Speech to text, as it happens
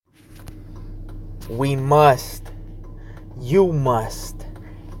We must, you must,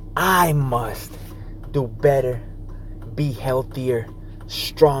 I must do better, be healthier,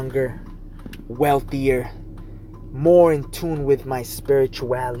 stronger, wealthier, more in tune with my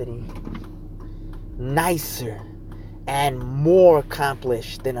spirituality, nicer, and more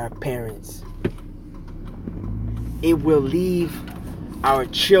accomplished than our parents. It will leave our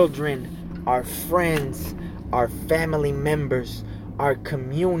children, our friends, our family members, our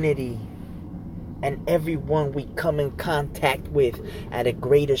community, and everyone we come in contact with at a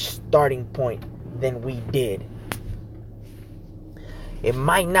greater starting point than we did. It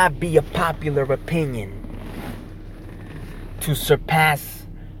might not be a popular opinion to surpass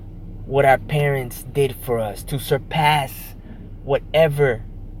what our parents did for us, to surpass whatever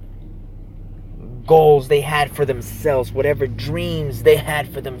goals they had for themselves, whatever dreams they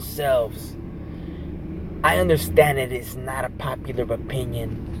had for themselves. I understand it is not a popular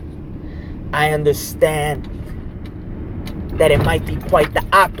opinion. I understand that it might be quite the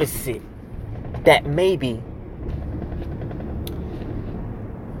opposite. That maybe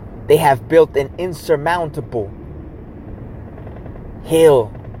they have built an insurmountable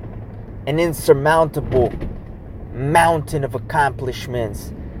hill, an insurmountable mountain of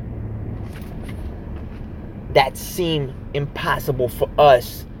accomplishments that seem impossible for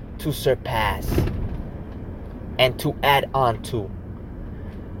us to surpass and to add on to.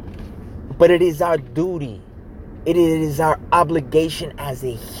 But it is our duty, it is our obligation as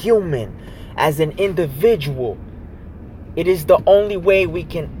a human, as an individual. It is the only way we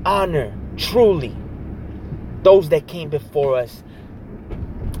can honor truly those that came before us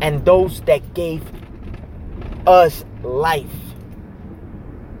and those that gave us life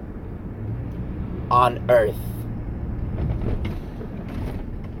on earth.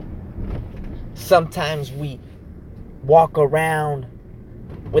 Sometimes we walk around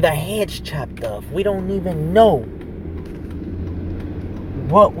with our heads chopped off. We don't even know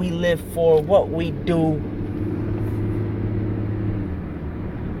what we live for, what we do,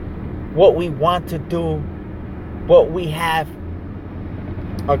 what we want to do, what we have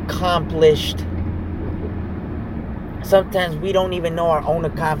accomplished. Sometimes we don't even know our own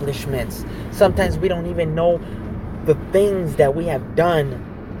accomplishments. Sometimes we don't even know the things that we have done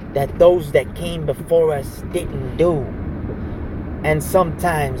that those that came before us didn't do. And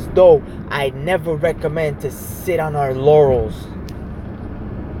sometimes, though I never recommend to sit on our laurels,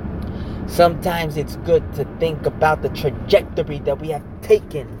 sometimes it's good to think about the trajectory that we have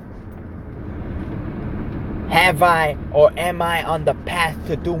taken. Have I or am I on the path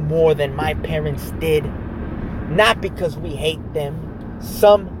to do more than my parents did? Not because we hate them.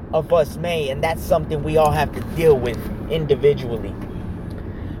 Some of us may, and that's something we all have to deal with individually.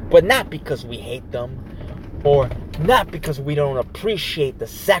 But not because we hate them, or not because we don't appreciate the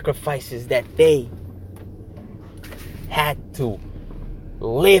sacrifices that they had to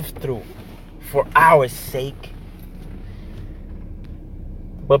live through for our sake,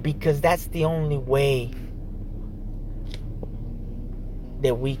 but because that's the only way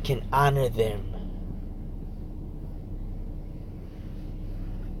that we can honor them.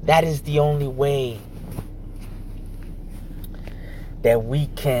 That is the only way that we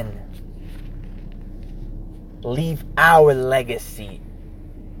can leave our legacy.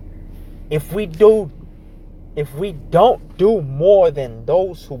 If we don't do more than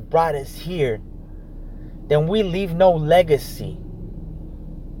those who brought us here, then we leave no legacy.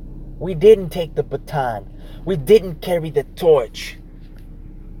 We didn't take the baton. We didn't carry the torch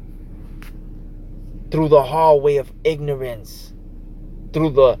through the hallway of ignorance,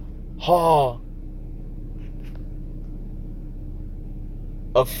 through the hall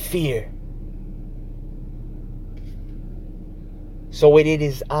of fear. So it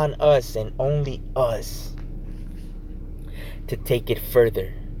is on us and only us to take it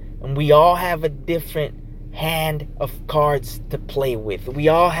further. And we all have a different hand of cards to play with. We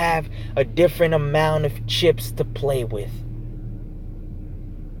all have a different amount of chips to play with.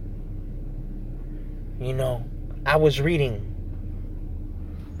 You know, I was reading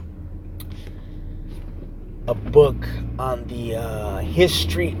a book on the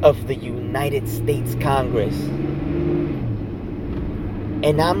history of the United States Congress.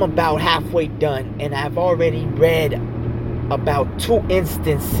 And I'm about halfway done, and I've already read about 2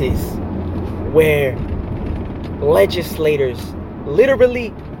 instances where legislators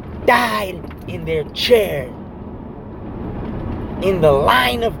literally died in their chair in the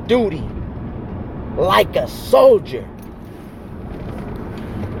line of duty like a soldier.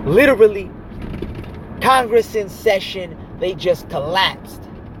 Literally, Congress in session, they just collapsed.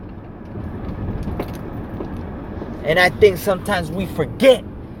 And I think sometimes we forget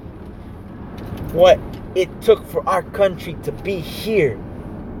what it took for our country to be here.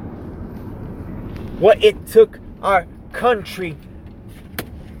 What it took our country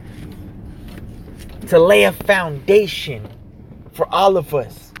to lay a foundation for all of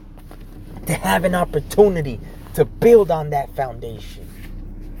us to have an opportunity to build on that foundation.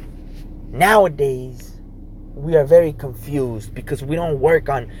 Nowadays, we are very confused because we don't work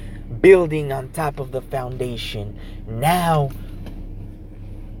on building on top of the foundation. Now,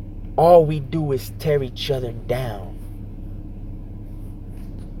 all we do is tear each other down.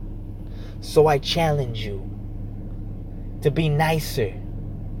 So I challenge you to be nicer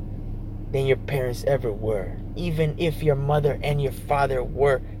than your parents ever were. Even if your mother and your father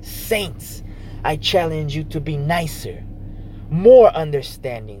were saints, I challenge you to be nicer, more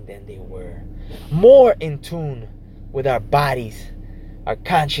understanding than they were, more in tune with our bodies, our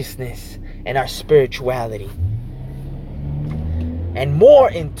consciousness, and our spirituality, and more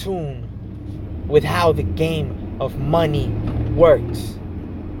in tune with how the game of money works.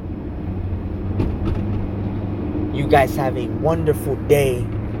 You guys have a wonderful day.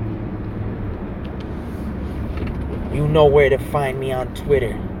 You know where to find me on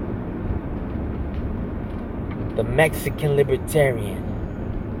Twitter. The Mexican Libertarian.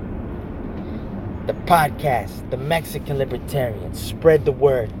 The podcast, The Mexican Libertarian. Spread the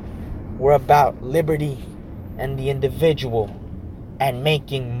word. We're about liberty and the individual and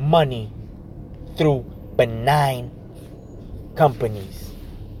making money through benign companies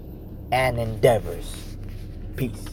and endeavors. Peace.